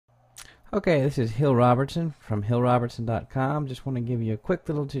Okay, this is Hill Robertson from hillrobertson.com. Just want to give you a quick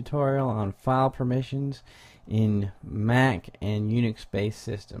little tutorial on file permissions in Mac and Unix-based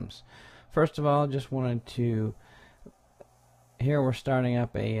systems. First of all, just wanted to, here we're starting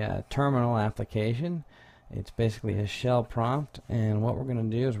up a terminal application. It's basically a shell prompt, and what we're going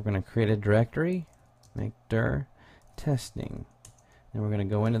to do is we're going to create a directory, make dir testing. Then we're going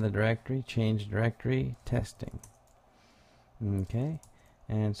to go into the directory, change directory, testing. Okay.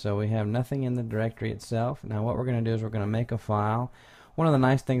 And so we have nothing in the directory itself. Now what we're going to do is we're going to make a file. One of the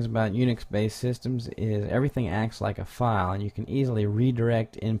nice things about Unix-based systems is everything acts like a file, and you can easily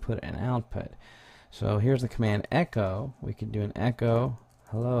redirect input and output. So here's the command echo. We could do an echo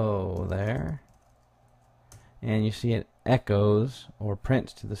hello there, and you see it echoes or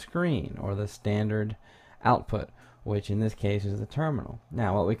prints to the screen, or the standard output, which in this case is the terminal.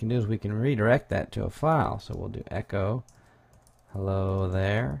 Now what we can do is we can redirect that to a file. So we'll do echo hello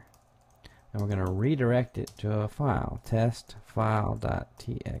there, and we're going to redirect it to a file,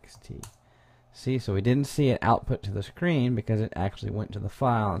 testfile.txt. See, so we didn't see it output to the screen because it actually went to the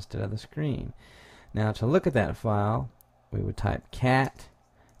file instead of the screen. Now to look at that file, we would type cat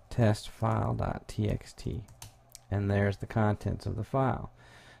testfile.txt, and there's the contents of the file.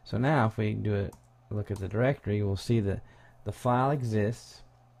 So now if we do a look at the directory, we'll see that the file exists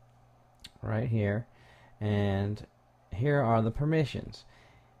right here, and here are the permissions.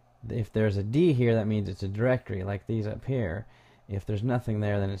 If there's a D here, that means it's a directory, like these up here. If there's nothing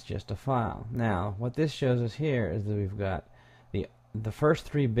there, then it's just a file. Now, what this shows us here is that we've got the first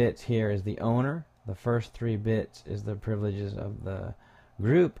 3 bits here is the owner, the first 3 bits is the privileges of the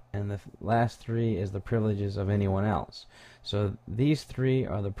group, and the last 3 is the privileges of anyone else. So these 3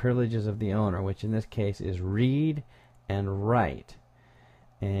 are the privileges of the owner, which in this case is read and write.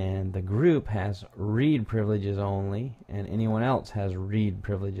 And the group has read privileges only, and anyone else has read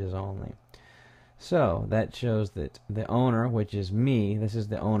privileges only. So that shows that the owner, which is me, this is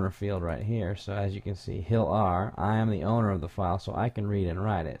the owner field right here. So as you can see, Hill R, I am the owner of the file, so I can read and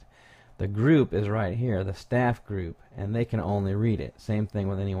write it. The group is right here, the staff group, and they can only read it. Same thing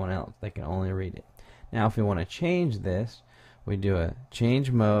with anyone else, they can only read it. Now if we want to change this, we do a change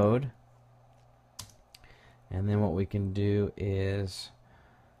mode, and then what we can do is,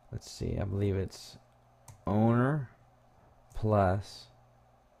 let's see, I believe it's owner plus,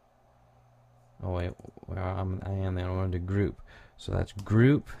 oh wait, I am there, I want to do group. So that's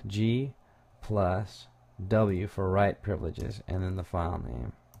group G plus W for write privileges, and then the file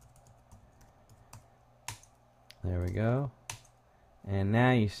name. There we go. And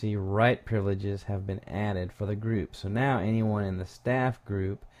now you see write privileges have been added for the group. So now anyone in the staff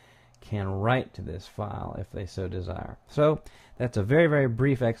group can write to this file if they so desire. So that's a very, very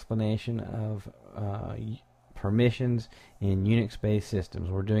brief explanation of permissions in Unix-based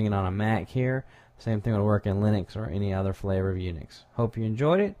systems. We're doing it on a Mac here. Same thing would work in Linux or any other flavor of Unix. Hope you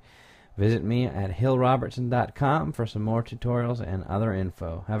enjoyed it. Visit me at hillrobertson.com for some more tutorials and other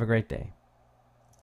info. Have a great day.